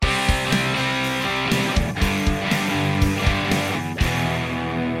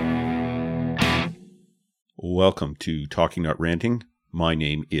Welcome to Talking Not Ranting. My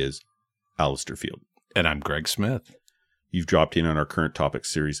name is Alistair Field. And I'm Greg Smith. You've dropped in on our current topic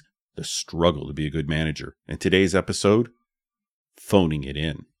series, The Struggle to be a Good Manager. And today's episode, Phoning It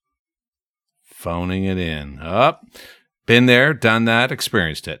In. Phoning it in. Been there, done that,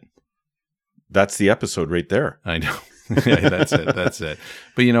 experienced it. That's the episode right there. I know. Yeah, that's it.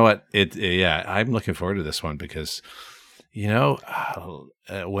 But you know what? I'm looking forward to this one because,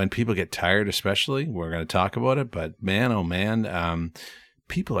 when people get tired, especially, we're going to talk about it. But man, oh man,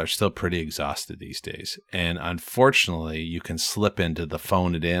 people are still pretty exhausted these days. And unfortunately, you can slip into the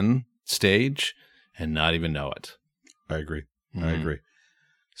phone it in stage and not even know it. I agree.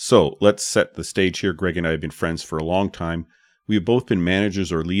 So let's set the stage here. Greg and I have been friends for a long time. We have both been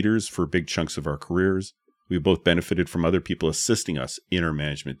managers or leaders for big chunks of our careers. We have both benefited from other people assisting us in our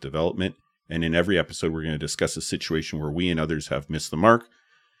management development. And in every episode, we're going to discuss a situation where we and others have missed the mark.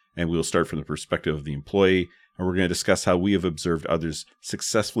 And we'll start from the perspective of the employee. And we're going to discuss how we have observed others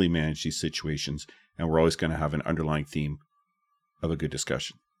successfully manage these situations. And we're always going to have an underlying theme of a good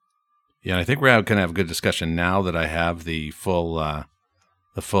discussion. Yeah, I think we're going to have a good discussion now that I have the full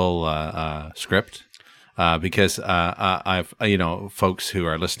script. Because I've, folks who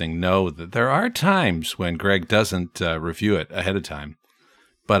are listening know that there are times when Greg doesn't review it ahead of time.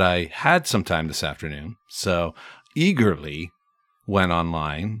 But I had some time this afternoon, so eagerly went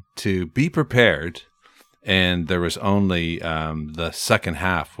online to be prepared. And there was only the second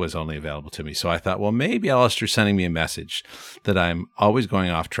half was only available to me. So I thought, well, maybe Alistair's sending me a message that I'm always going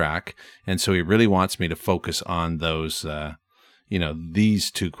off track. And so he really wants me to focus on those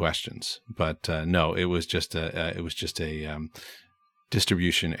these two questions, but no, it was just a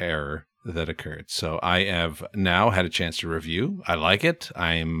distribution error that occurred. So I have now had a chance to review. I like it.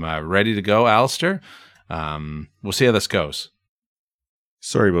 I'm ready to go, Alistair. We'll see how this goes.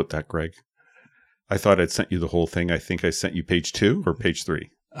 Sorry about that, Greg. I thought I'd sent you the whole thing. I think I sent you page 2 or page 3.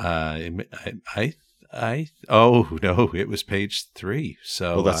 No, it was page 3.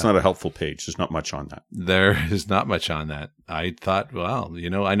 So well, that's not a helpful page. There's not much on that. There is not much on that. I thought, well,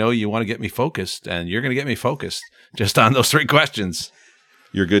 I know you want to get me focused, and you're going to get me focused just on those 3 questions.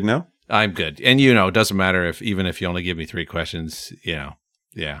 You're good now? I'm good. And it doesn't matter even if you only give me 3 questions, yeah.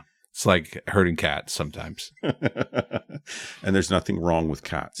 It's like herding cats sometimes. And there's nothing wrong with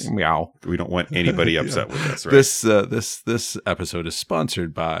cats. Meow. We don't want anybody upset with us, right? This episode is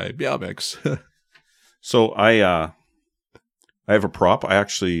sponsored by Meow Mix. So I have a prop. I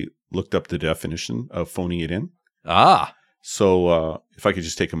actually looked up the definition of phoning it in. So if I could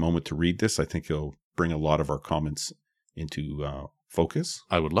just take a moment to read this, I think it'll bring a lot of our comments into focus.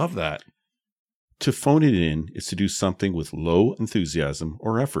 I would love that. To phone it in is to do something with low enthusiasm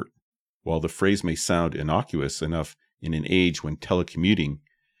or effort. While the phrase may sound innocuous enough in an age when telecommuting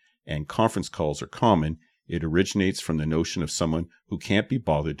and conference calls are common, it originates from the notion of someone who can't be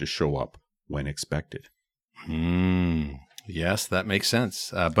bothered to show up when expected. Yes, that makes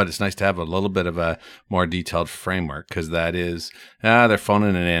sense. But it's nice to have a little bit of a more detailed framework because that is, they're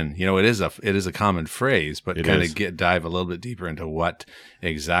phoning it in. It is a common phrase, but kind of dive a little bit deeper into what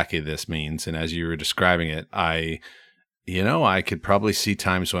exactly this means. And as you were describing it, I could probably see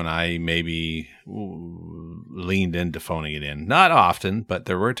times when I maybe leaned into phoning it in. Not often, but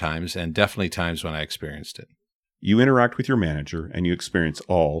there were times, and definitely times when I experienced it. You interact with your manager and you experience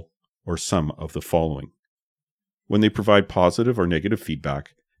all or some of the following. When they provide positive or negative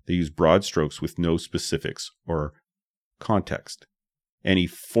feedback, they use broad strokes with no specifics or context. Any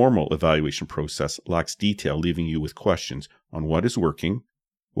formal evaluation process lacks detail, leaving you with questions on what is working,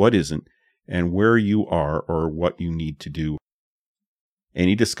 what isn't, and where you are or what you need to do.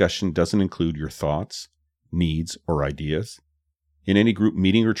 Any discussion doesn't include your thoughts, needs, or ideas. In any group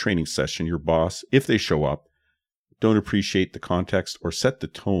meeting or training session, your boss, if they show up, don't appreciate the context or set the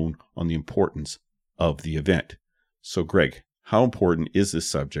tone on the importance of the event. So, Greg, how important is this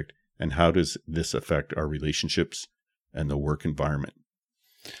subject, and how does this affect our relationships and the work environment?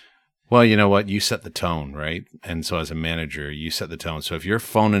 Well, you know what? You set the tone, right? And so as a manager, you set the tone. So if you're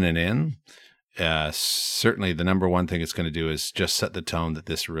phoning it in, certainly the number one thing it's going to do is just set the tone that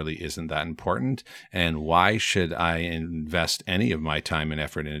this really isn't that important. And why should I invest any of my time and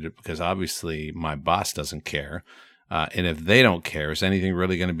effort in it? Because obviously my boss doesn't care. And if they don't care, is anything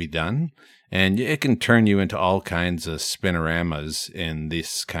really going to be done? And it can turn you into all kinds of spinoramas in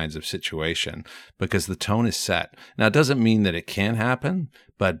this kinds of situation because the tone is set. Now, it doesn't mean that it can't happen,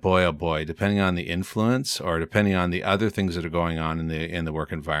 but boy, oh boy, depending on the influence or depending on the other things that are going on in the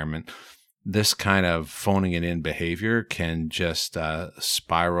work environment, this kind of phoning it in behavior can just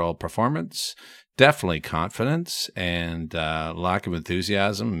spiral performance, definitely confidence and lack of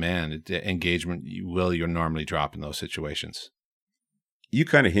enthusiasm. Man, engagement you're normally drop in those situations. You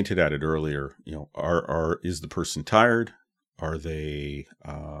kind of hinted at it earlier. Is the person tired? Are they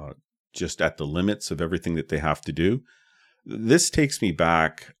just at the limits of everything that they have to do? This takes me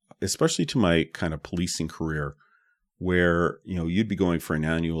back, especially to my kind of policing career, where you'd be going for an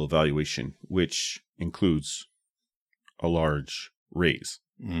annual evaluation, which includes a large raise.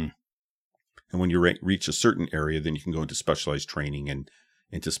 Mm. And when you reach a certain area, then you can go into specialized training and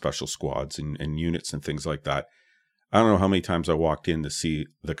into special squads and units and things like that. I don't know how many times I walked in to see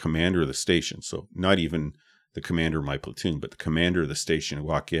the commander of the station. So not even the commander of my platoon, but the commander of the station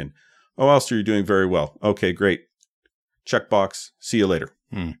walk in. Oh, Alistair, you're doing very well. Okay, great. Checkbox. See you later.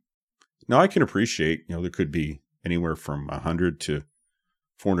 Mm. Now I can appreciate, there could be anywhere from 100 to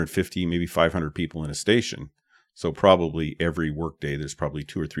 450, maybe 500 people in a station. So probably every workday, there's probably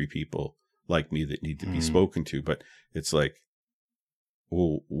 2 or 3 people like me that need to be spoken to. But it's like,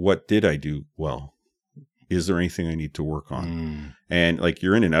 well, what did I do well? Is there anything I need to work on? And like,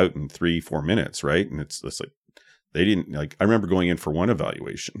 you're in and out in 3-4 minutes, right? And it's like, they didn't like, I remember going in for one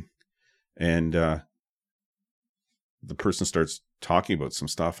evaluation and the person starts talking about some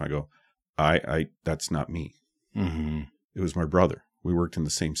stuff. And I go, I that's not me. Mm-hmm. It was my brother. We worked in the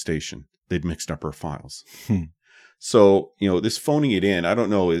same station. They'd mixed up our files. So, this phoning it in, I don't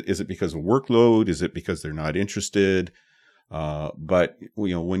know, is it because of workload? Is it because they're not interested? But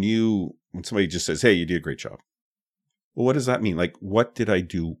when somebody just says, hey, you did a great job. Well, what does that mean? Like, what did I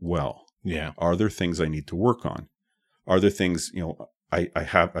do well? Yeah. Are there things I need to work on? Are there things,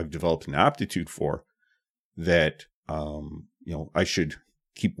 I've developed an aptitude for that, I should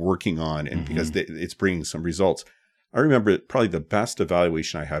keep working on, and because it's bringing some results. I remember probably the best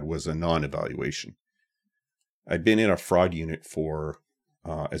evaluation I had was a non-evaluation. I'd been in a fraud unit for,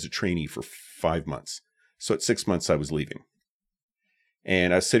 as a trainee for 5 months. So at 6 months, I was leaving.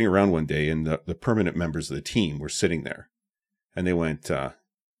 And I was sitting around one day, and the permanent members of the team were sitting there. And they went,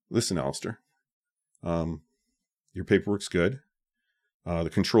 listen, Alistair, your paperwork's good. The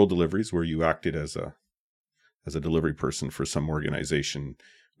controlled deliveries, where you acted as a delivery person for some organization,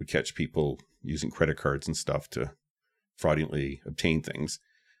 would catch people using credit cards and stuff to fraudulently obtain things.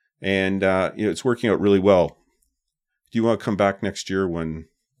 And, it's working out really well. Do you want to come back next year when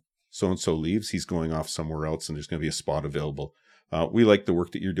so-and-so leaves? He's going off somewhere else and there's going to be a spot available. We like the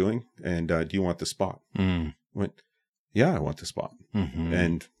work that you're doing. And do you want the spot? I went, yeah, I want the spot.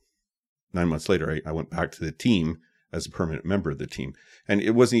 And 9 months later, I went back to the team as a permanent member of the team. And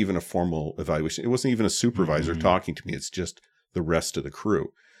it wasn't even a formal evaluation. It wasn't even a supervisor talking to me. It's just the rest of the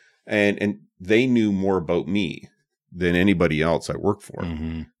crew. And they knew more about me than anybody else I worked for.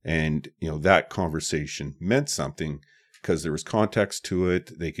 And, that conversation meant something because there was context to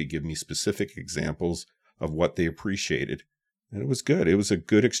it. They could give me specific examples of what they appreciated. And it was good. It was a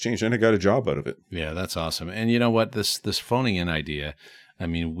good exchange, and I got a job out of it. Yeah, that's awesome. And you know what? This phoning in idea, I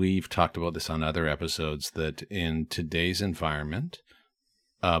mean, we've talked about this on other episodes, that in today's environment,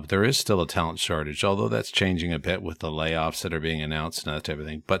 there is still a talent shortage, although that's changing a bit with the layoffs that are being announced and that type of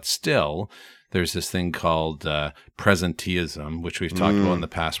thing. But still, there's this thing called presenteeism, which we've talked about in the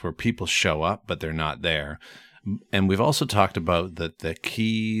past, where people show up, but they're not there. And we've also talked about that the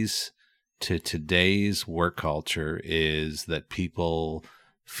keys to today's work culture is that people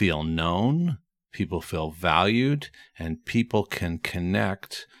feel known, people feel valued, and people can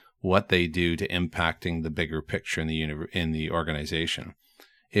connect what they do to impacting the bigger picture in the organization.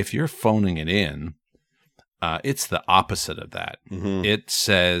 If you're phoning it in, it's the opposite of that. It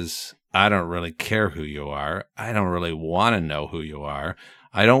says, I don't really care who you are. I don't really want to know who you are.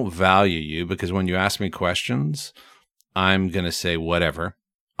 I don't value you, because when you ask me questions, I'm going to say whatever.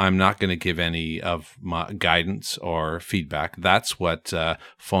 I'm not going to give any of my guidance or feedback. That's what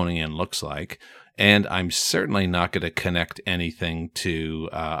phoning in looks like. And I'm certainly not going to connect anything to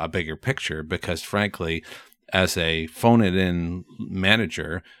a bigger picture, because frankly, as a phone it in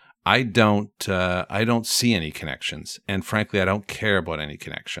manager, I don't see any connections, and frankly, I don't care about any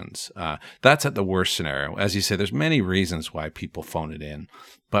connections. That's at the worst scenario. As you say, there's many reasons why people phone it in,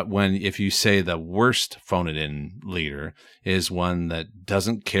 but if you say the worst phone it in leader is one that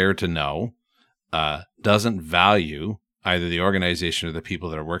doesn't care to know, doesn't value either the organization or the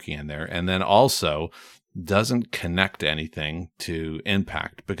people that are working in there, and then also doesn't connect anything to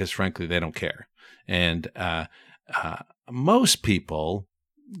impact, because frankly, they don't care. And most people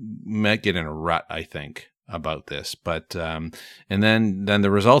might get in a rut, I think, about this. But and then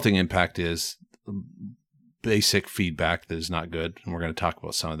the resulting impact is basic feedback that is not good, and we're going to talk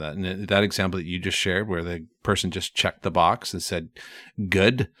about some of that. And that example that you just shared, where the person just checked the box and said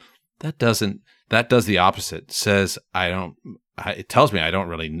good, That does the opposite. It says it tells me they don't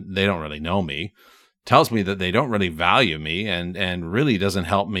really know me. Tells me that they don't really value me, and really doesn't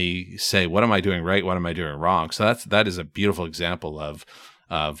help me say, what am I doing right? What am I doing wrong? So that is a beautiful example of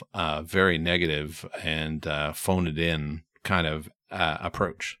very negative and phone it in kind of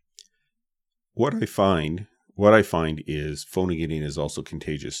approach. What I find is phoning it in is also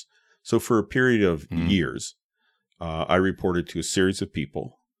contagious. So for a period of years, I reported to a series of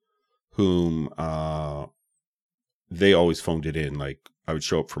people whom they always phoned it in. Like, I would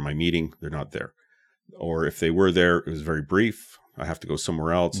show up for my meeting, they're not there. Or if they were there, it was very brief. I have to go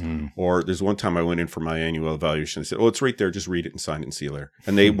somewhere else. Or there's one time I went in for my annual evaluation. I said, it's right there. Just read it and sign it and see you later.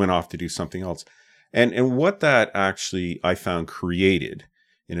 And they went off to do something else. And what that actually I found created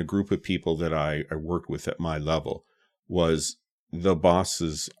in a group of people that I worked with at my level was the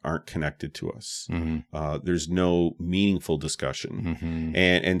bosses aren't connected to us. There's no meaningful discussion.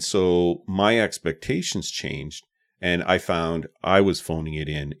 And so my expectations changed. And I found I was phoning it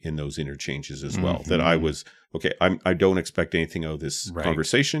in those interchanges as well. That I was, okay, I don't expect anything out of this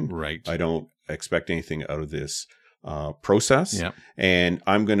conversation. Right. I don't expect anything out of this process. Yep. And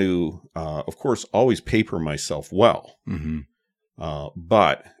I'm going to, of course, always paper myself well.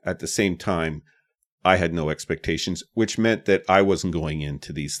 But at the same time, I had no expectations, which meant that I wasn't going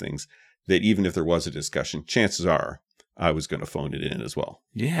into these things, that even if there was a discussion, chances are I was going to phone it in as well.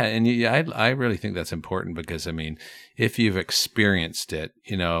 Yeah. And I really think that's important because, I mean, if you've experienced it,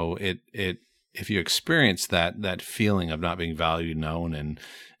 if you experience that feeling of not being valued, known,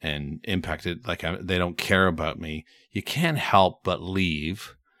 and impacted, like they don't care about me, you can't help but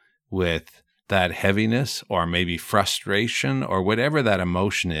leave with that heaviness or maybe frustration or whatever that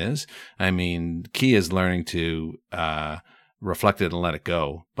emotion is. I mean, key is learning to reflect it and let it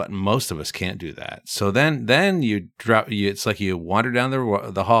go. But most of us can't do that. So then you drop. It's like you wander down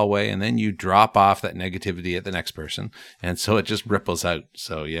the hallway and then you drop off that negativity at the next person, and so it just ripples out.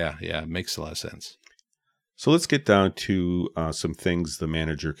 So yeah, it makes a lot of sense. So let's get down to some things the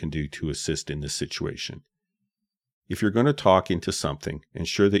manager can do to assist in this situation. If you're going to talk into something,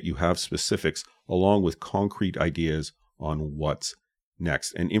 ensure that you have specifics along with concrete ideas on what's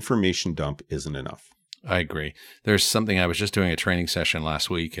next. An information dump isn't enough. I agree. There's something, I was just doing a training session last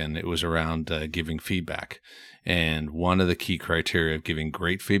week, and it was around giving feedback. And one of the key criteria of giving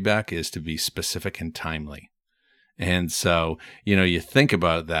great feedback is to be specific and timely. And so, you think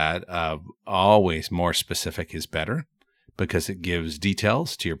about that, always more specific is better, because it gives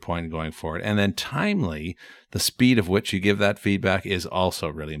details to your point going forward. And then timely, the speed of which you give that feedback is also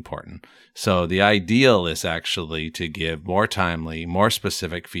really important. So the ideal is actually to give more timely, more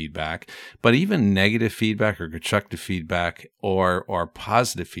specific feedback, but even negative feedback or constructive feedback or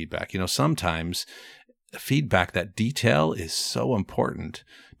positive feedback. Sometimes feedback, that detail is so important,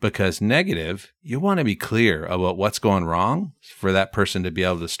 because negative, you want to be clear about what's going wrong for that person to be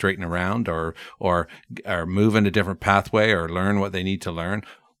able to straighten around or move in a different pathway or learn what they need to learn.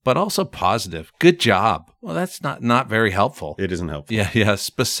 But also positive, good job. Well, that's not very helpful. It isn't helpful. Yeah.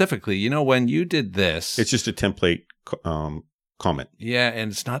 Specifically, when you did this, it's just a template comment. Yeah,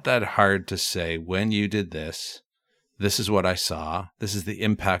 and it's not that hard to say, when you did this, this is what I saw. This is the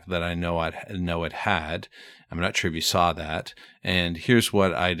impact that I know it had. I'm not sure if you saw that. And here's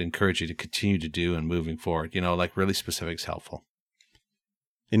what I'd encourage you to continue to do and moving forward. Like really specific is helpful.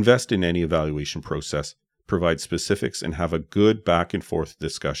 Invest in any evaluation process. Provide specifics and have a good back and forth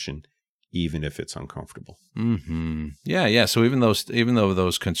discussion, even if it's uncomfortable. Yeah. So even though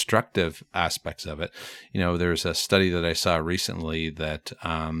those constructive aspects of it, there's a study that I saw recently that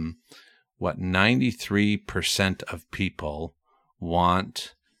 93% of people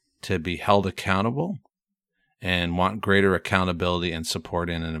want to be held accountable and want greater accountability and support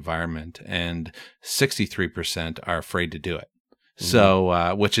in an environment, and 63% are afraid to do it.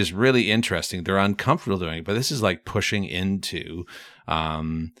 So, which is really interesting. They're uncomfortable doing it, but this is like pushing into,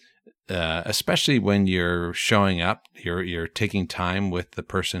 especially when you're showing up, you're taking time with the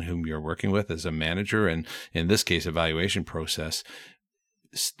person whom you're working with as a manager, and in this case, evaluation process,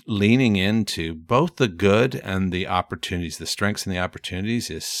 leaning into both the good and the opportunities, the strengths and the opportunities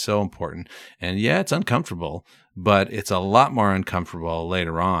is so important. And yeah, it's uncomfortable, but it's a lot more uncomfortable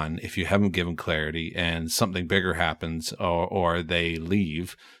later on if you haven't given clarity and something bigger happens or they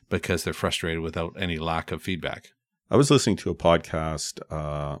leave because they're frustrated without any lack of feedback. I was listening to a podcast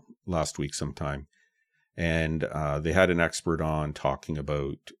last week sometime, and they had an expert on talking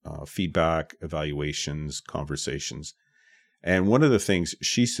about feedback, evaluations, conversations. And one of the things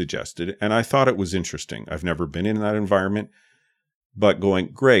she suggested, and I thought it was interesting, I've never been in that environment, but going,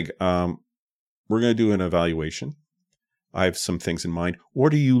 Greg, we're going to do an evaluation. I have some things in mind.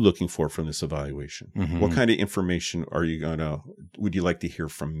 What are you looking for from this evaluation? What kind of information would you like to hear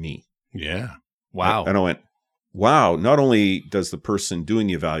from me? Yeah. Wow. And I went, wow, not only does the person doing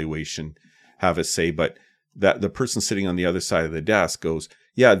the evaluation have a say, but that the person sitting on the other side of the desk goes,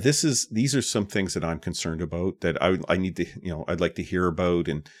 yeah, these are some things that I'm concerned about that I need to, I'd like to hear about.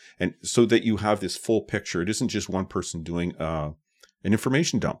 And so that you have this full picture. It isn't just one person doing an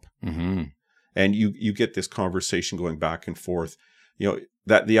information dump. And you get this conversation going back and forth,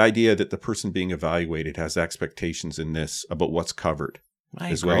 that the idea that the person being evaluated has expectations in this about what's covered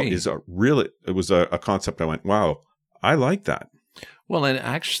well is it was a concept I went, wow, I like that. Well, and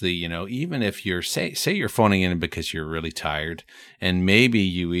actually, even if you're, say you're phoning in because you're really tired and maybe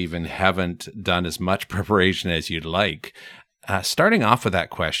you even haven't done as much preparation as you'd like, starting off with that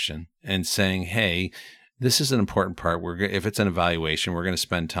question and saying, hey, this is an important part. If it's an evaluation, we're going to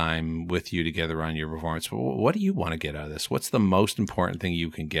spend time with you together on your performance. What do you want to get out of this? What's the most important thing you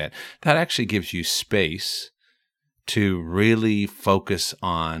can get? That actually gives you space to really focus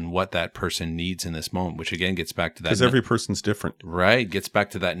on what that person needs in this moment, which again gets back to that. Because every person's different. Right. Gets back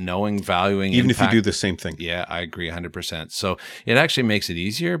to that knowing, valuing, even impact. If you do the same thing. Yeah, I agree 100%. So it actually makes it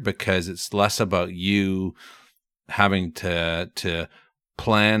easier because it's less about you having to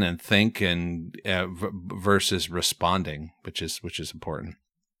plan and think and versus responding, which is important.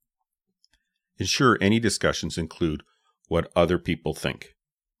 Ensure any discussions include what other people think,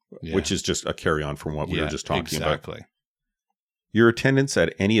 which is just a carry on from what we were just talking about. Your attendance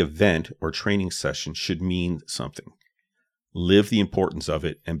at any event or training session should mean something. Live the importance of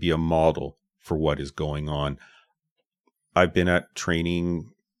it and be a model for what is going on. I've been at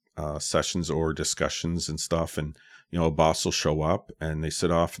training sessions or discussions and stuff, and a boss will show up and they sit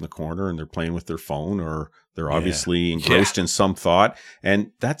off in the corner and they're playing with their phone or they're obviously engrossed in some thought,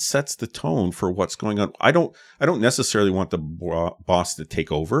 and that sets the tone for what's going on. I don't necessarily want the boss to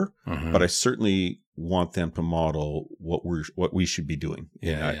take over, but I certainly want them to model what we should be doing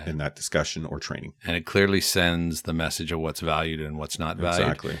in that discussion or training. And it clearly sends the message of what's valued and what's not valued.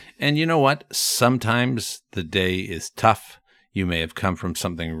 Exactly. And you know what? Sometimes the day is tough. You may have come from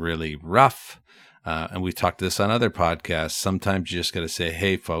something really rough. And we've talked this on other podcasts. Sometimes you just got to say,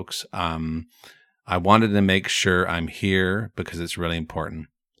 hey, folks, I wanted to make sure I'm here because it's really important.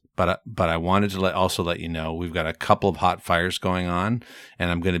 But I wanted to also let you know we've got a couple of hot fires going on, and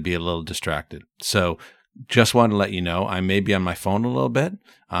I'm going to be a little distracted. So just wanted to let you know I may be on my phone a little bit,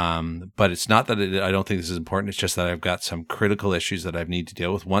 but it's not that I don't think this is important. It's just that I've got some critical issues that I need to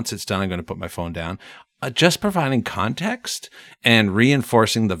deal with. Once it's done, I'm going to put my phone down. Just providing context and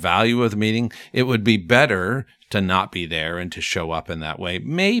reinforcing the value of the meeting, it would be better to not be there and to show up in that way.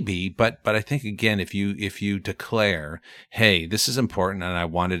 Maybe, but I think again, if you declare, hey, this is important and I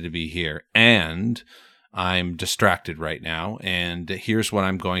wanted to be here and I'm distracted right now and here's what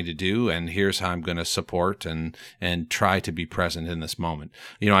I'm going to do and here's how I'm going to support and try to be present in this moment.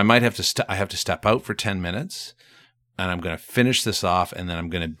 I might have to I have to step out for 10 minutes. And I'm going to finish this off, and then I'm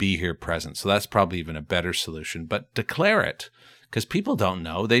going to be here present. So that's probably even a better solution. But declare it, because people don't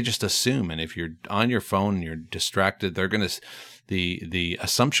know. They just assume. And if you're on your phone and you're distracted, they're going to. The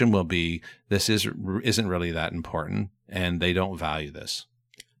assumption will be this isn't really that important, and they don't value this.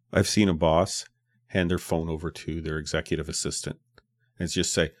 I've seen a boss hand their phone over to their executive assistant, and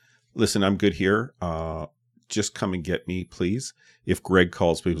just say, "Listen, I'm good here. Just come and get me, please. If Greg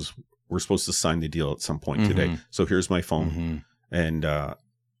calls me, we're supposed to sign the deal at some point today. So here's my phone." And,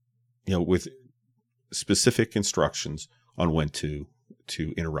 with specific instructions on when to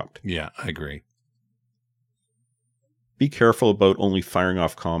interrupt. Yeah, I agree. Be careful about only firing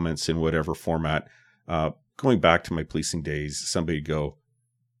off comments in whatever format. Going back to my policing days, somebody would go,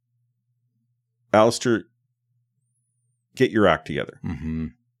 "Alistair, get your act together."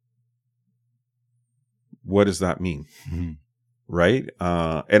 What does that mean? Right?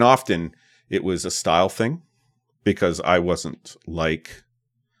 And often it was a style thing because I wasn't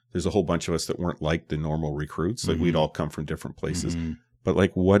there's a whole bunch of us that weren't like the normal recruits. Like we'd all come from different places.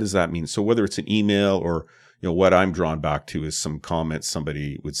 But what does that mean? So whether it's an email or, what I'm drawn back to is some comments,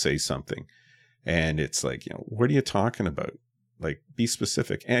 somebody would say something and it's what are you talking about? Be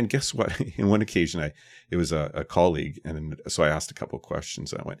specific. And guess what? In one occasion, it was a colleague. And so I asked a couple of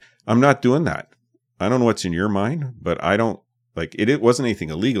questions. I went, "I'm not doing that. I don't know what's in your mind, but I don't, it wasn't anything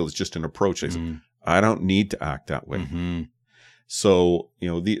illegal. It's just an approach." I said, "I don't need to act that way." So,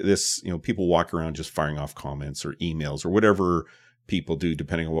 people walk around just firing off comments or emails or whatever people do,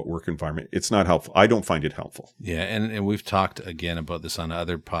 depending on what work environment. It's not helpful. I don't find it helpful. Yeah. And we've talked again about this on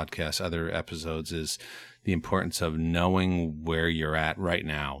other podcasts, other episodes, is the importance of knowing where you're at right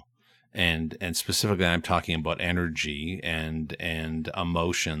now and specifically I'm talking about energy and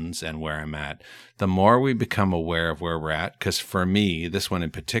emotions and where I'm at. The more we become aware of where we're at, because for me, this one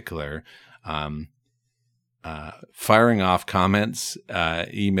in particular, firing off comments,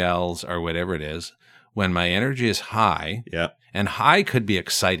 emails, or whatever it is, when my energy is high, and high could be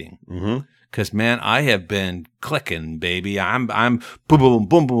exciting. Because man, I have been clicking, baby. I'm boom, boom,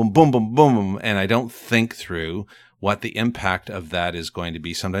 boom, boom, boom, boom, boom, and I don't think through what the impact of that is going to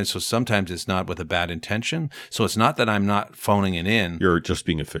be sometimes. So sometimes it's not with a bad intention. So it's not that I'm not phoning it in. You're just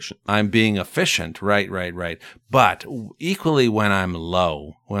being efficient. I'm being efficient. Right. But equally when I'm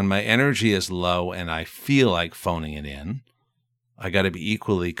low, when my energy is low and I feel like phoning it in, I got to be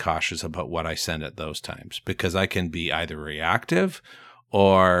equally cautious about what I send at those times, because I can be either reactive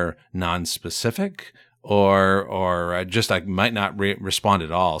or non-specific, or just I might not respond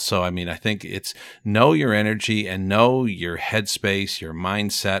at all. So, I mean, I think it's know your energy and know your headspace, your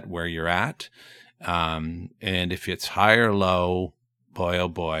mindset, where you're at. And if it's high or low, boy, oh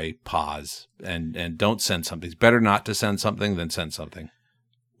boy, pause and don't send something. It's better not to send something than send something.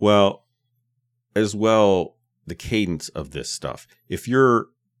 Well, as well, the cadence of this stuff. If you're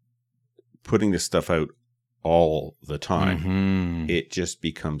putting this stuff out all the time, it just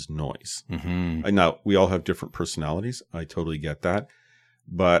becomes noise. Now, we all have different personalities. I totally get that.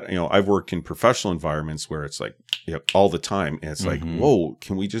 But, I've worked in professional environments where it's like, all the time. And it's like, whoa,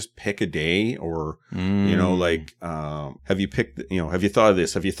 can we just pick a day? Or, have you thought of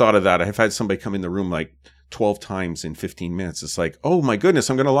this? Have you thought of that? I've had somebody come in the room like 12 times in 15 minutes. It's like, oh my goodness,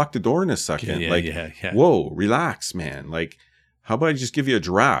 I'm going to lock the door in a second. Whoa, relax, man. Like, how about I just give you a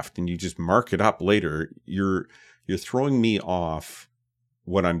draft and you just mark it up later? You're throwing me off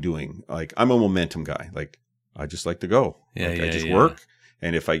what I'm doing. Like, I'm a momentum guy. Like, I just like to go. I just work.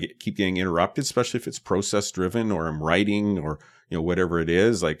 And if I keep getting interrupted, especially if it's process driven or I'm writing or, whatever it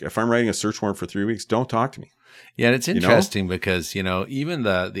is, like if I'm writing a search warrant for 3 weeks, don't talk to me. Yeah. And it's interesting because, even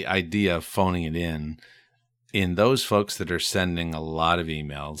the idea of phoning it in those folks that are sending a lot of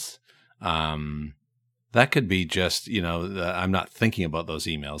emails, that could be just, I'm not thinking about those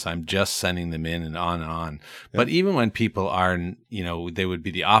emails. I'm just sending them in and on and on. Yeah. But even when people are, they would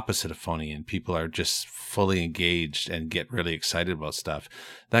be the opposite of phoning in. People are just fully engaged and get really excited about stuff.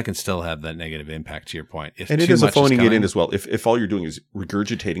 That can still have that negative impact, to your point. And it is a phoning it in as well. If all you're doing is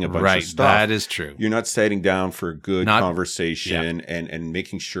regurgitating a bunch of stuff. That is true. You're not sitting down for a good conversation and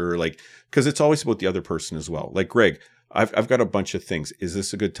making sure, because it's always about the other person as well. Like, Greg, I've got a bunch of things. Is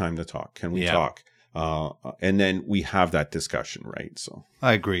this a good time to talk? Can we talk? And then we have that discussion, right? So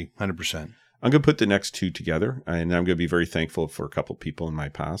I agree 100%. I'm going to put the next two together, and I'm going to be very thankful for a couple of people in my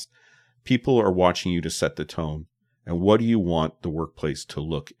past. People are watching you to set the tone. And what do you want the workplace to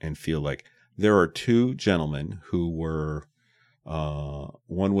look and feel like? There are two gentlemen who were,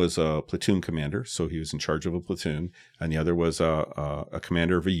 one was a platoon commander, so he was in charge of a platoon, and the other was a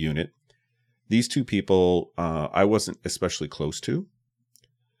commander of a unit. These two people, I wasn't especially close to.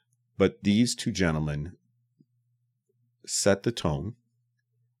 But these two gentlemen set the tone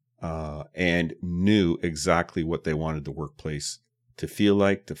and knew exactly what they wanted the workplace to feel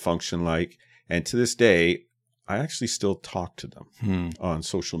like, to function like. And to this day, I actually still talk to them on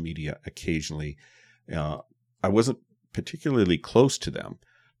social media occasionally. I wasn't particularly close to them,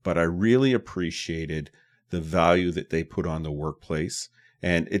 but I really appreciated the value that they put on the workplace.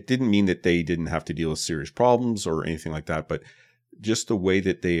 And it didn't mean that they didn't have to deal with serious problems or anything like that, but just the way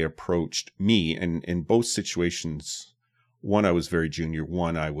that they approached me, and in both situations, one I was very junior,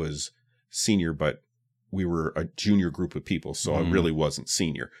 one I was senior, but we were a junior group of people, so I really wasn't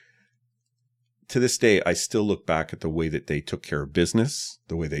senior. To this day, I still look back at the way that they took care of business,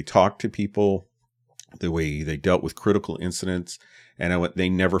 the way they talked to people, the way they dealt with critical incidents, and they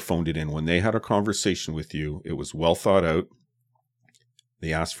never phoned it in. When they had a conversation with you, it was well thought out.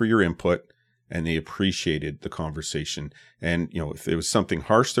 They asked for your input. And they appreciated the conversation. And, if it was something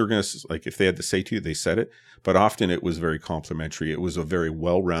harsh, they're going to, like, if they had to say to you, they said it. But often it was very complimentary. It was a very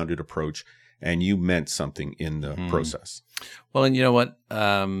well-rounded approach. And you meant something in the process. Well, and you know what?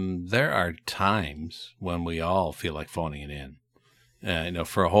 There are times when we all feel like phoning it in.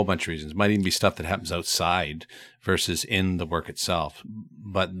 For a whole bunch of reasons. It might even be stuff that happens outside versus in the work itself.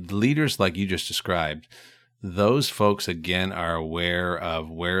 But leaders like you just described, those folks, again, are aware of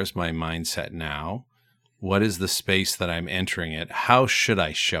where is my mindset now? What is the space that I'm entering it? How should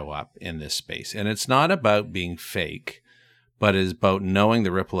I show up in this space? And it's not about being fake, but it's about knowing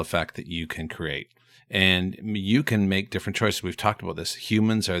the ripple effect that you can create. And you can make different choices. We've talked about this.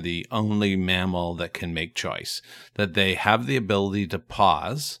 Humans are the only mammal that can make choice, that they have the ability to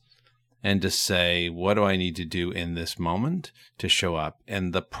pause and to say, what do I need to do in this moment to show up?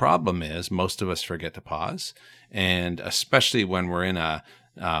 And the problem is most of us forget to pause. And especially when we're in a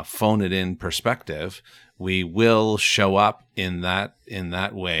phone it in perspective, we will show up in that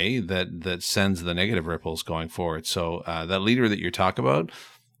way that sends the negative ripples going forward. So that leader that you're talking about,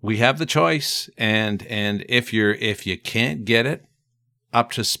 we have the choice. And if you can't get it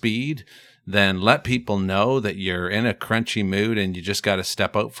up to speed, then let people know that you're in a crunchy mood and you just got to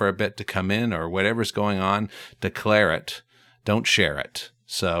step out for a bit to come in, or whatever's going on. Declare it. Don't share it.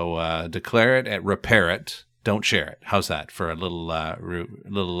 So declare it and repair it. Don't share it. How's that for a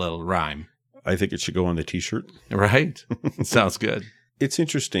little rhyme? I think it should go on the T-shirt. Right? Sounds good. It's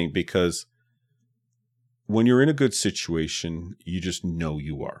interesting because when you're in a good situation, you just know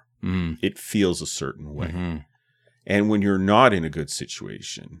you are. Mm. It feels a certain way. Mm-hmm. And when you're not in a good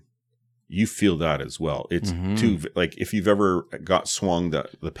situation, you feel that as well. It's too, like if you've ever got swung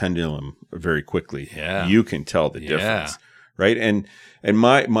the pendulum very quickly, you can tell the difference, right? And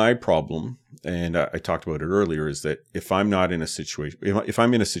my problem, and I talked about it earlier, is that if I'm not in a situation, if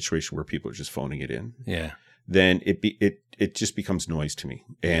I'm in a situation where people are just phoning it in, then it just becomes noise to me,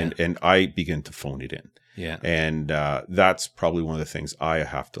 and I begin to phone it in. Yeah. And that's probably one of the things I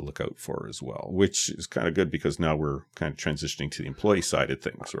have to look out for as well, which is kind of good because now we're kind of transitioning to the employee side of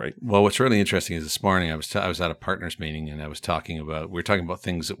things, right? Well, what's really interesting is this morning I was at a partners meeting, and we were talking about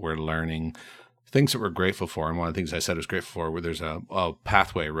things that we're learning, things that we're grateful for. And one of the things I said I was grateful for, where there's a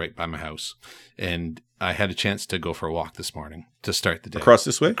pathway right by my house, and I had a chance to go for a walk this morning to start the day. Across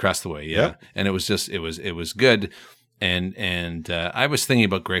this way? Across the way, yeah. And it was good. And I was thinking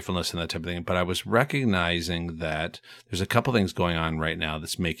about gratefulness and that type of thing, but I was recognizing that there's a couple things going on right now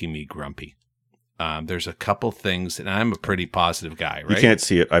that's making me grumpy. There's a couple things, and I'm a pretty positive guy, right? You can't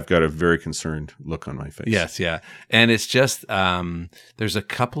see it. I've got a very concerned look on my face. Yes, yeah. And it's just there's a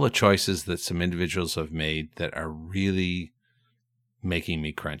couple of choices that some individuals have made that are really making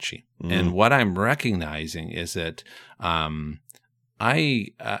me crunchy. And what I'm recognizing is that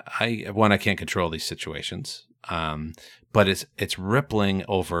I can't control these situations. But it's rippling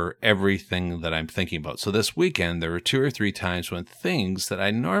over everything that I'm thinking about. So this weekend, there were 2 or 3 times when things that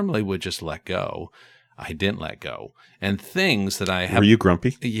I normally would just let go, I didn't let go. And things that I have. Were you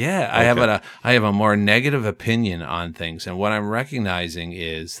grumpy? Yeah. Okay. I have a more negative opinion on things. And what I'm recognizing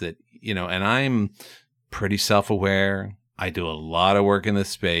is that, and I'm pretty self-aware. I do a lot of work in this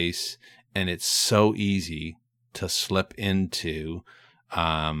space, and it's so easy to slip into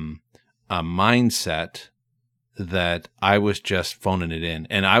a mindset that I was just phoning it in,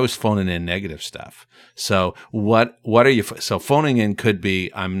 and I was phoning in negative stuff. So what are you? So phoning in could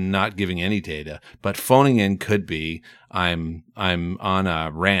be I'm not giving any data, but phoning in could be I'm on a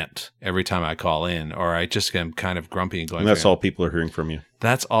rant every time I call in, or I just am kind of grumpy and going. And that's all people are hearing from you.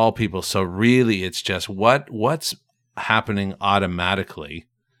 That's all people. So really, it's just what's happening automatically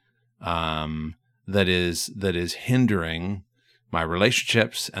that is hindering my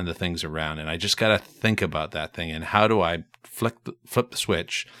relationships and the things around. And I just got to think about that thing. And how do I flip the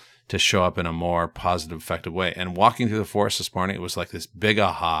switch to show up in a more positive, effective way? And walking through the forest this morning, it was like this big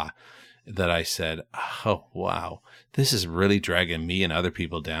aha that I said, oh, wow, this is really dragging me and other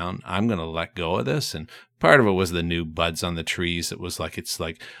people down. I'm going to let go of this. And part of it was the new buds on the trees. It's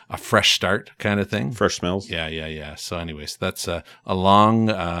like a fresh start kind of thing. Fresh smells. Yeah. So anyways, that's a long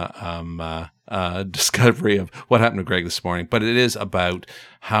discovery of what happened to Greg this morning. But it is about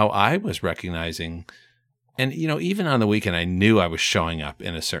how I was recognizing, and even on the weekend, I knew I was showing up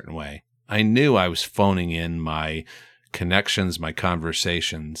in a certain way. I knew I was phoning in my connections, my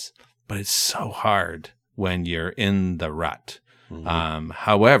conversations, but it's so hard when you're in the rut.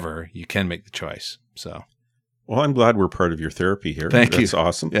 However, you can make the choice. So, well, I'm glad we're part of your therapy here. Thank you. That's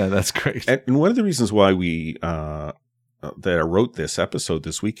awesome. Yeah, that's great. And one of the reasons why we that I wrote this episode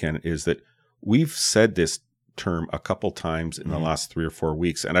this weekend is that we've said this term a couple times in the last 3 or 4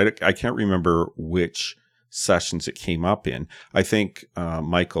 weeks, and I can't remember which sessions it came up in. I think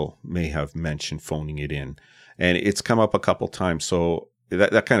Michael may have mentioned phoning it in, and it's come up a couple times. So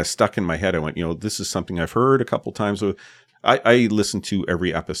that kind of stuck in my head. I went, this is something I've heard a couple times. I listen to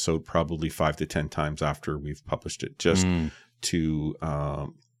every episode probably 5 to 10 times after we've published it, just to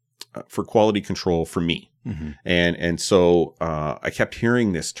for quality control for me. And so I kept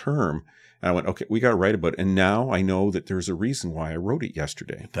hearing this term. And I went, okay, we got to write about it. And now I know that there's a reason why I wrote it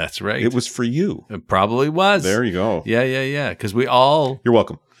yesterday. That's right. It was for you. It probably was. There you go. Yeah. Because we all... You're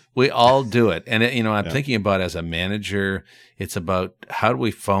welcome. We all do it. And, I'm thinking about as a manager, it's about how do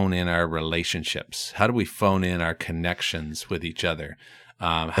we phone in our relationships? How do we phone in our connections with each other?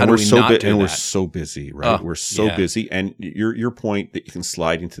 How do we not do that? And we're so busy, right? Oh, we're so busy. And your point that you can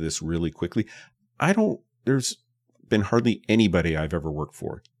slide into this really quickly. There's been hardly anybody I've ever worked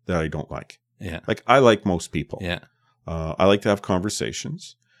for that I don't like. Yeah. Like I like most people. Yeah. I like to have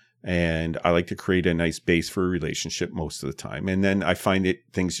conversations, and I like to create a nice base for a relationship most of the time. And then I find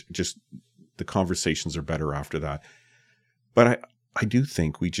the conversations are better after that. But I do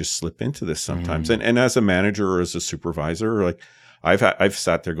think we just slip into this sometimes. And as a manager or as a supervisor, like I've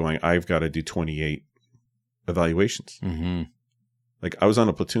sat there going, I've got to do 28 evaluations. Mm-hmm. Like I was on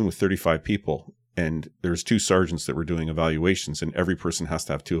a platoon with 35 people, and there's 2 sergeants that were doing evaluations, and every person has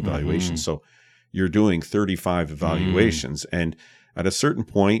to have 2 evaluations. So you're doing 35 evaluations. And at a certain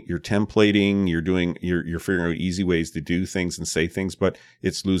point, you're templating, you're figuring out easy ways to do things and say things, but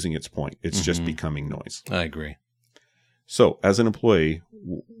it's losing its point. It's just becoming noise. I agree. So as an employee,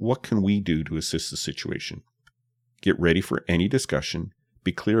 what can we do to assist the situation? Get ready for any discussion,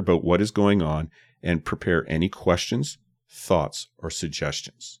 be clear about what is going on, and prepare any questions, thoughts, or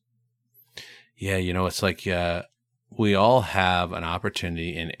suggestions. Yeah, it's like we all have an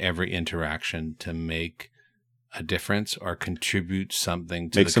opportunity in every interaction to make a difference or contribute something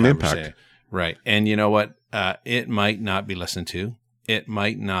to make the some conversation. impact. Right. And you know what? It might not be listened to. It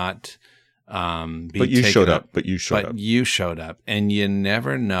might not be But you showed up. up. You showed up. And you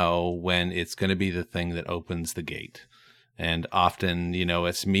never know when it's going to be the thing that opens the gate. And often,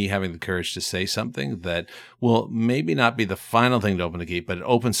 it's me having the courage to say something that will maybe not be the final thing to open the gate, but it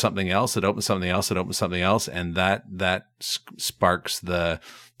opens something else, it opens something else, it opens something else. And that sparks the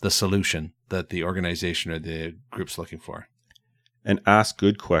solution that the organization or the group's looking for. And ask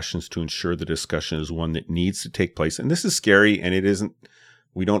good questions to ensure the discussion is one that needs to take place. And this is scary, and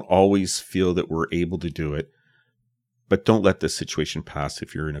we don't always feel that we're able to do it. But don't let this situation pass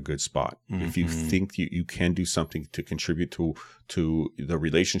if you're in a good spot. Mm-hmm. If you think you can do something to contribute to the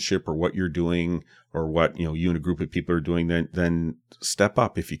relationship or what you're doing or what you and a group of people are doing, then step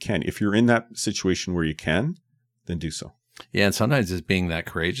up if you can. If you're in that situation where you can, then do so. Yeah, and sometimes it's being that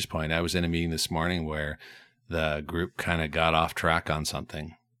courageous point. I was in a meeting this morning where the group kind of got off track on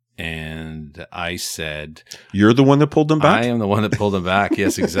something. And I said, "You're the one that pulled them back?" I am the one that pulled them back.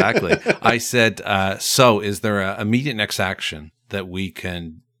 Yes, exactly. I said, so is there an immediate next action that we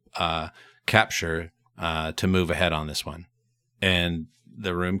can capture to move ahead on this one? And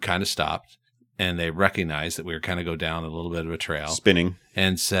the room kind of stopped, and they recognized that we were kind of go down a little bit of a trail. Spinning.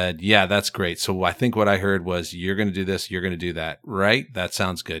 And said, yeah, that's great. So I think what I heard was, you're going to do this, you're going to do that. Right? That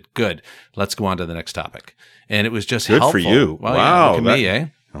sounds good. Good. Let's go on to the next topic. And it was just good helpful. For you. Well, wow. Yeah, look at me, eh?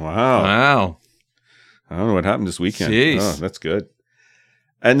 Wow. I don't know what happened this weekend. Jeez. Oh, that's good.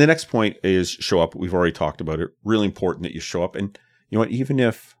 And the next point is show up. We've already talked about it. Really important that you show up. And you know what? Even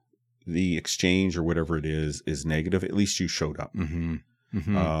if the exchange or whatever it is negative, at least you showed up. Mm-hmm.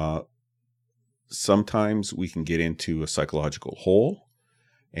 Mm-hmm. Sometimes we can get into a psychological hole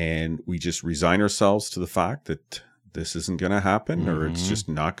and we just resign ourselves to the fact that this isn't going to happen or it's just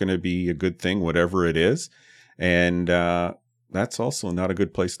not going to be a good thing, whatever it is. And that's also not a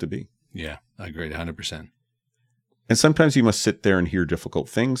good place to be. Yeah, I agree 100%. And sometimes you must sit there and hear difficult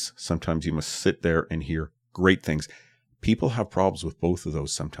things. Sometimes you must sit there and hear great things. People have problems with both of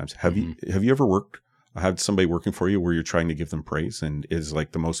those sometimes. Have you ever had somebody working for you where you're trying to give them praise and is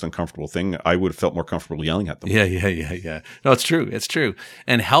like the most uncomfortable thing? I would have felt more comfortable yelling at them. Yeah. No, it's true. It's true.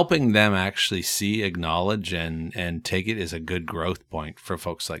 And helping them actually see, acknowledge, and take it is a good growth point for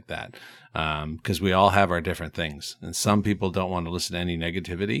folks like that. Because we all have our different things. And some people don't want to listen to any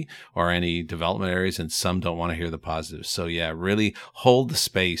negativity or any development areas, and some don't want to hear the positives. So yeah, really hold the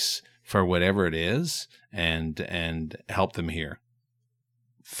space for whatever it is and help them hear.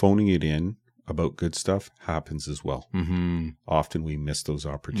 Phoning it in about good stuff happens as well. Mm-hmm. Often we miss those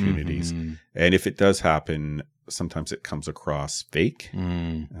opportunities. Mm-hmm. And if it does happen, sometimes it comes across fake.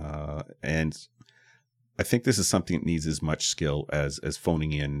 Mm. And I think this is something that needs as much skill as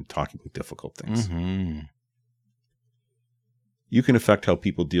phoning in, talking about difficult things. Mm-hmm. You can affect how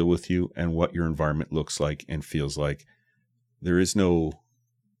people deal with you and what your environment looks like and feels like. There is no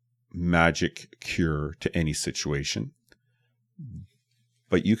magic cure to any situation,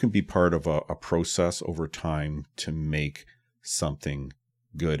 but you can be part of a process over time to make something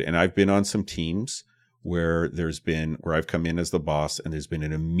good. And I've been on some teams where I've come in as the boss and there's been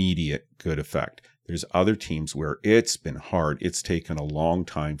an immediate good effect. There's other teams where it's been hard. It's taken a long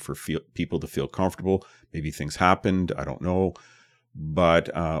time for people to feel comfortable. Maybe things happened. I don't know. But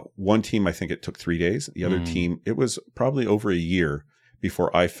one team, I think it took 3 days. The other team, it was probably over a year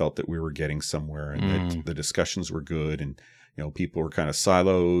before I felt that we were getting somewhere and that the discussions were good and people were kind of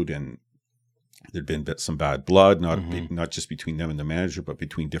siloed and There'd been some bad blood, Mm-hmm. not just between them and the manager, but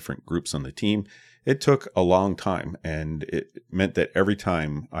between different groups on the team. It took a long time, and it meant that every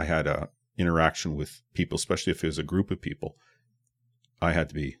time I had a interaction with people, especially if it was a group of people, I had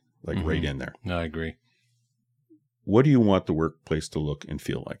to be like Mm-hmm. right in there. No, I agree. What do you want the workplace to look and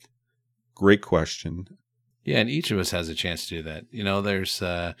feel like? Great question. Yeah, and each of us has a chance to do that. There's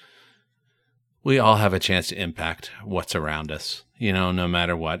we all have a chance to impact what's around us, no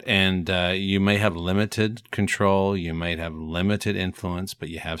matter what. And you may have limited control, you might have limited influence, but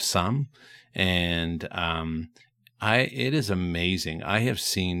you have some. And it is amazing. I have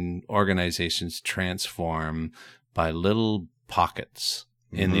seen organizations transform by little pockets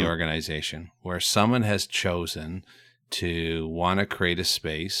in the organization where someone has chosen to want to create a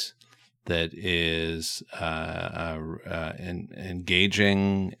space that is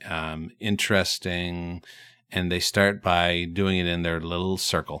engaging, interesting, and they start by doing it in their little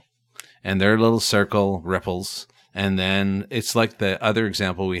circle. And their little circle ripples. And then it's like the other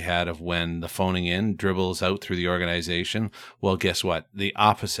example we had of when the phoning in dribbles out through the organization. Well, guess what? The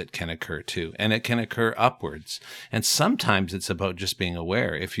opposite can occur too. And it can occur upwards. And sometimes it's about just being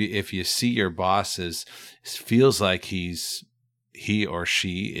aware. If you see your boss feels like he or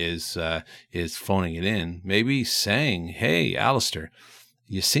she is phoning it in, maybe saying, "Hey, Alistair,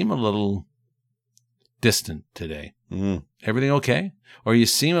 you seem a little distant today. Everything okay? Or you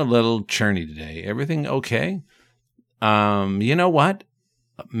seem a little churny today. Everything okay?" You know what?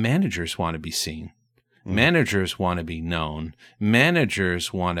 Managers want to be seen. Managers want to be known.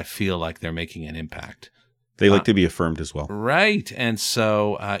 Managers want to feel like they're making an impact. They like to be affirmed as well. Right. And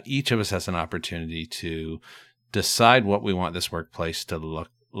so each of us has an opportunity to decide what we want this workplace to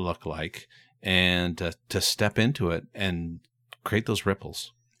look like, and to step into it and create those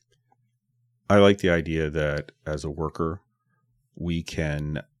ripples. I like the idea that as a worker, we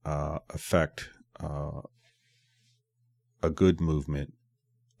can affect a good movement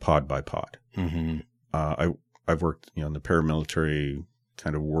pod by pod. Mm-hmm. I've worked in the paramilitary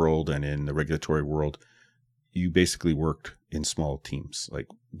kind of world and in the regulatory world. You basically worked in small teams, like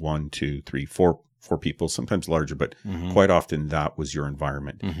 1, 2, 3, 4 people, sometimes larger, but quite often that was your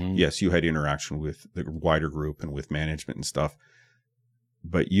environment. Mm-hmm. Yes, you had interaction with the wider group and with management and stuff,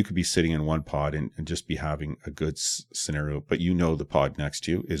 but you could be sitting in one pod and just be having a good scenario, but the pod next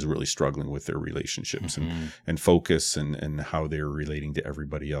to you is really struggling with their relationships and focus and how they're relating to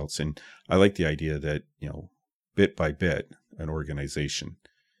everybody else. And I like the idea that, bit by bit, an organization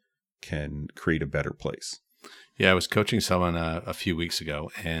can create a better place. Yeah, I was coaching someone a few weeks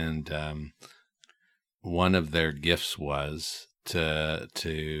ago, and one of their gifts was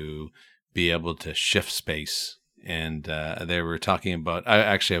to be able to shift space. And they were talking about.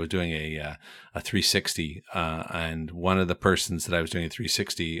 I was doing a 360, and one of the persons that I was doing a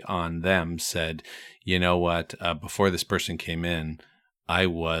 360 on them said, "You know what? Before this person came in, I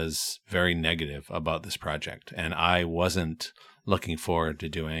was very negative about this project, and I wasn't looking forward to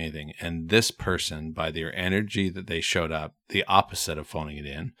doing anything. And this person, by their energy that they showed up, the opposite of phoning it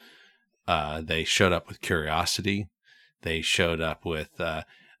in, they showed up with curiosity. They showed up with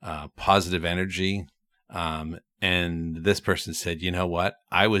positive energy. And this person said, you know what?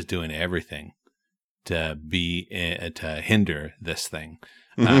 I was doing everything to hinder this thing,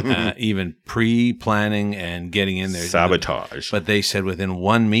 even pre-planning and getting in there. Sabotage. But they said within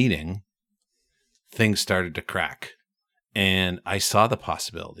one meeting, things started to crack. And I saw the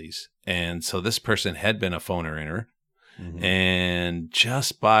possibilities. And so this person had been a phoner-inner. Mm-hmm. And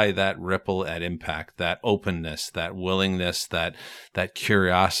just by that ripple at impact, that openness, that willingness, that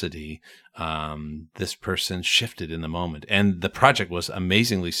curiosity, this person shifted in the moment. And the project was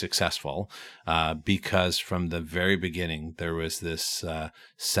amazingly successful because from the very beginning, there was this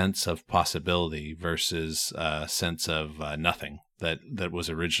sense of possibility versus sense of nothing that was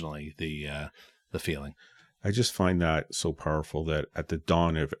originally the feeling. I just find that so powerful that at the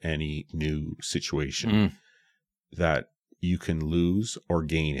dawn of any new situation, that you can lose or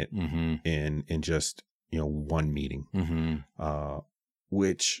gain it in just one meeting,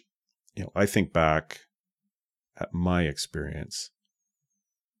 which I think back at my experience,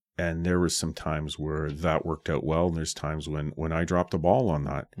 and there was some times where that worked out well, and there's times when I dropped the ball on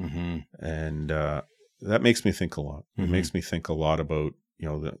that, and that makes me think a lot. It makes me think a lot about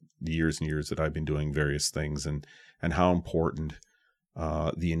the years and years that I've been doing various things, and how important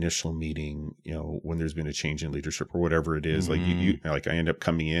the initial meeting, when there's been a change in leadership or whatever it is, like you like I end up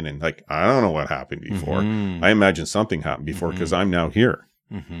coming in and like, I don't know what happened before. I imagine something happened before because I'm now here.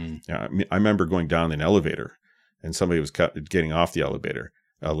 Yeah, I remember going down an elevator and somebody was getting off the elevator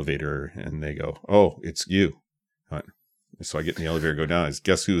and they go, "Oh, it's you." So I get in the elevator, go down.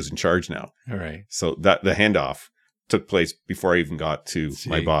 Guess who's in charge now? All right. So that the handoff took place before I even got to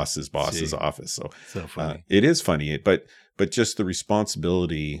my boss's office. So funny. It is funny, but just the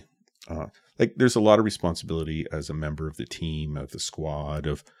responsibility, like there's a lot of responsibility as a member of the team, of the squad,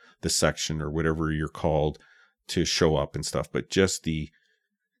 of the section, or whatever you're called, to show up and stuff. But just the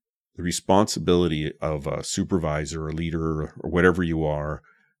responsibility of a supervisor or leader or whatever you are,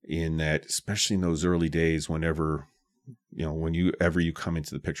 in that, especially in those early days, whenever you come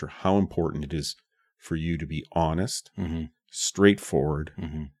into the picture, how important it is for you to be honest, straightforward,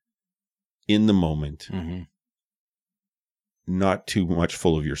 in the moment, not too much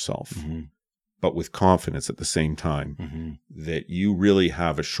full of yourself, but with confidence at the same time, that you really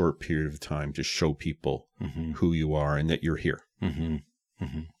have a short period of time to show people who you are and that you're here.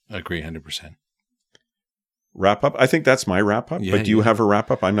 Agree 100%. Wrap up. I think that's my wrap up. But do you have a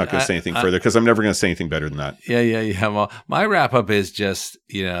wrap up? I'm not going to say anything further because I'm never going to say anything better than that. Yeah. Well, my wrap up is just,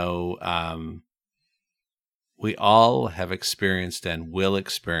 we all have experienced and will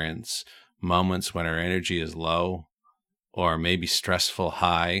experience moments when our energy is low or maybe stressful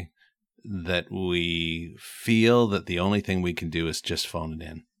high, that we feel that the only thing we can do is just phone it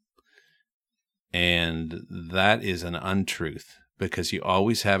in. And that is an untruth, because you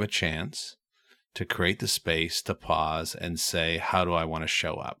always have a chance to create the space to pause and say, how do I want to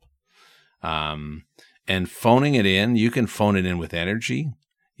show up? And phoning it in, you can phone it in with energy.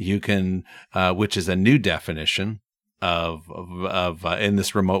 You can, which is a new definition of in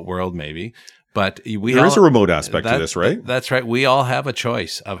this remote world, maybe. But there is a remote aspect to this, right? That's right. We all have a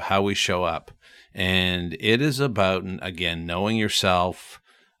choice of how we show up. And it is about, again, knowing yourself,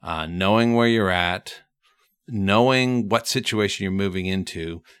 knowing where you're at, knowing what situation you're moving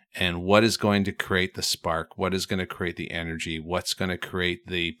into, and what is going to create the spark, what is going to create the energy, what's going to create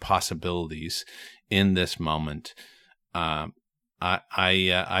the possibilities in this moment.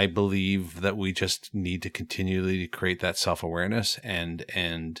 I believe that we just need to continually create that self-awareness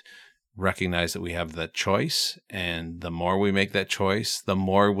and recognize that we have that choice. And the more we make that choice, the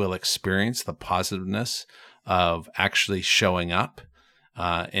more we'll experience the positiveness of actually showing up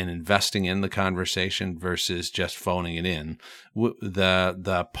and investing in the conversation versus just phoning it in.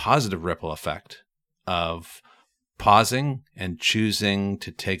 The positive ripple effect of pausing and choosing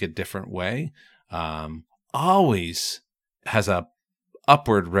to take a different way always has a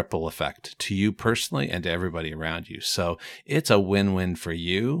upward ripple effect to you personally and to everybody around you. So it's a win-win for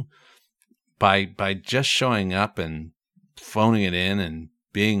you by just showing up and phoning it in and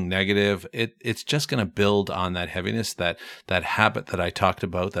being negative. It's just going to build on that heaviness, that habit that I talked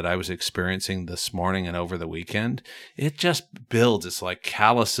about that I was experiencing this morning and over the weekend. It just builds. It's like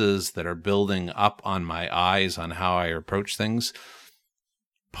calluses that are building up on my eyes on how I approach things.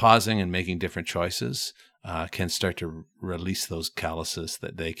 Pausing and making different choices can start to release those calluses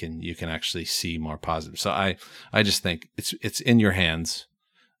that you can actually see more positive. So I just think it's in your hands.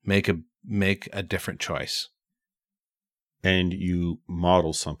 Make a different choice. And you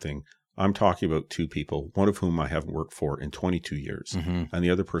model something. I'm talking about two people, one of whom I haven't worked for in 22 years, and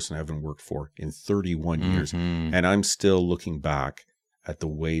the other person I haven't worked for in 31 years. And I'm still looking back at the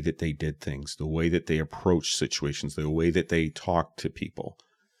way that they did things, the way that they approached situations, the way that they talked to people.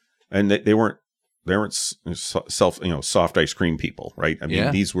 And they weren't soft ice cream people, right? I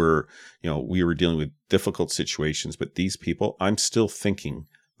mean, these were, we were dealing with difficult situations, but these people, I'm still thinking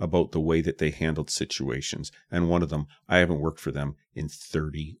about the way that they handled situations. And one of them, I haven't worked for them in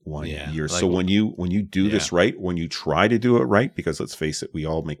 31 years. So when you do this right, when you try to do it right, because let's face it, we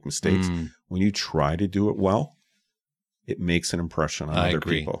all make mistakes. When you try to do it well, it makes an impression on other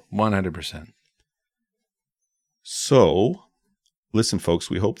people. 100%. So listen, folks,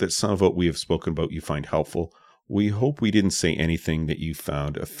 we hope that some of what we have spoken about you find helpful. We hope we didn't say anything that you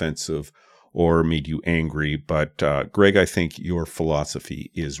found offensive or made you angry. But Greg, I think your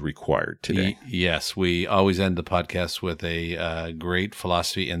philosophy is required today. Yes, we always end the podcast with a great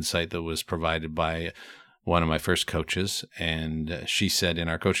philosophy insight that was provided by one of my first coaches. And she said in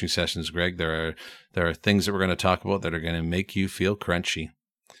our coaching sessions, Greg, there are things that we're going to talk about that are going to make you feel crunchy.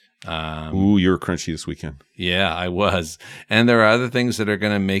 Ooh, you were crunchy this weekend. Yeah, I was. And there are other things that are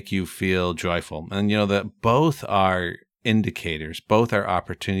going to make you feel joyful. And that both are indicators, both are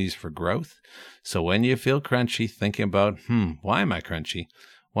opportunities for growth. So when you feel crunchy, thinking about, why am I crunchy?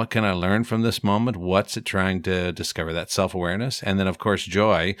 What can I learn from this moment? What's it trying to discover? That self-awareness. And then, of course,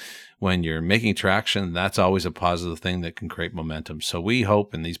 joy. When you're making traction, that's always a positive thing that can create momentum. So we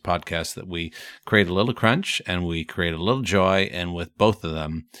hope in these podcasts that we create a little crunch and we create a little joy. And with both of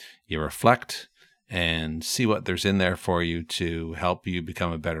them, you reflect and see what there's in there for you to help you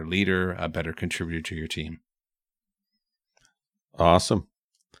become a better leader, a better contributor to your team. Awesome.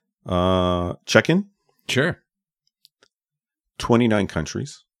 Check-in. Sure. 29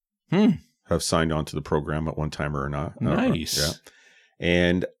 countries have signed on to the program at one time or not. Nice. Yeah.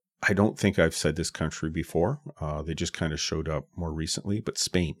 And I don't think I've said this country before. They just kind of showed up more recently, but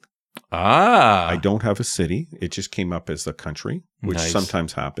Spain. I don't have a city. It just came up as the country, which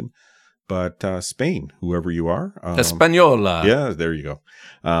sometimes happen. But Spain, whoever you are. Española. Yeah, there you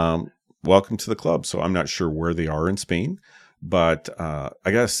go. Welcome to the club. So I'm not sure where they are in Spain, but I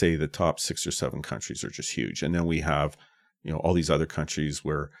got to say the top 6 or 7 countries are just huge. And then we have, all these other countries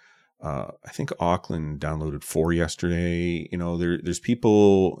where I think Auckland downloaded 4 yesterday. There's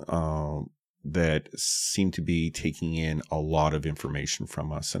people that seem to be taking in a lot of information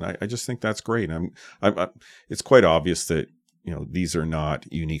from us. And I just think that's great. It's quite obvious that, these are not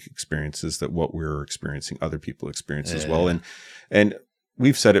unique experiences, that what we're experiencing, other people experience as well. And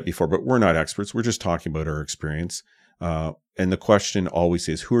we've said it before, but we're not experts. We're just talking about our experience. And the question always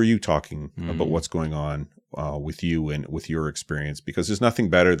is, who are you talking about what's going on with you and with your experience? Because there's nothing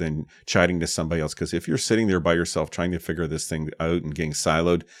better than chatting to somebody else. Because if you're sitting there by yourself trying to figure this thing out and getting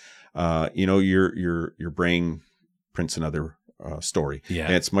siloed, your brain prints another story. Yeah.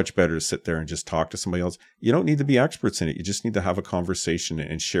 And it's much better to sit there and just talk to somebody else. You don't need to be experts in it. You just need to have a conversation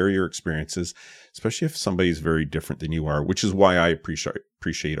and share your experiences, especially if somebody's very different than you are, which is why I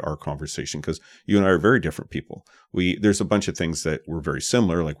appreciate our conversation, because you and I are very different people. There's a bunch of things that we're very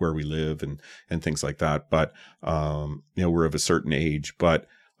similar, like where we live and things like that. But, we're of a certain age, but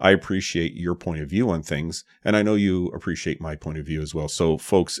I appreciate your point of view on things. And I know you appreciate my point of view as well. So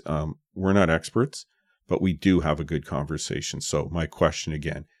folks, we're not experts, but we do have a good conversation. So my question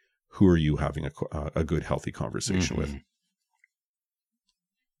again, who are you having a good, healthy conversation with?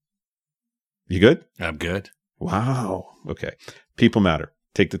 You good? I'm good. Wow. Okay. People matter.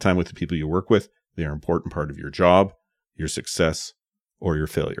 Take the time with the people you work with. They are an important part of your job, your success, or your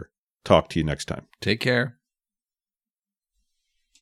failure. Talk to you next time. Take care.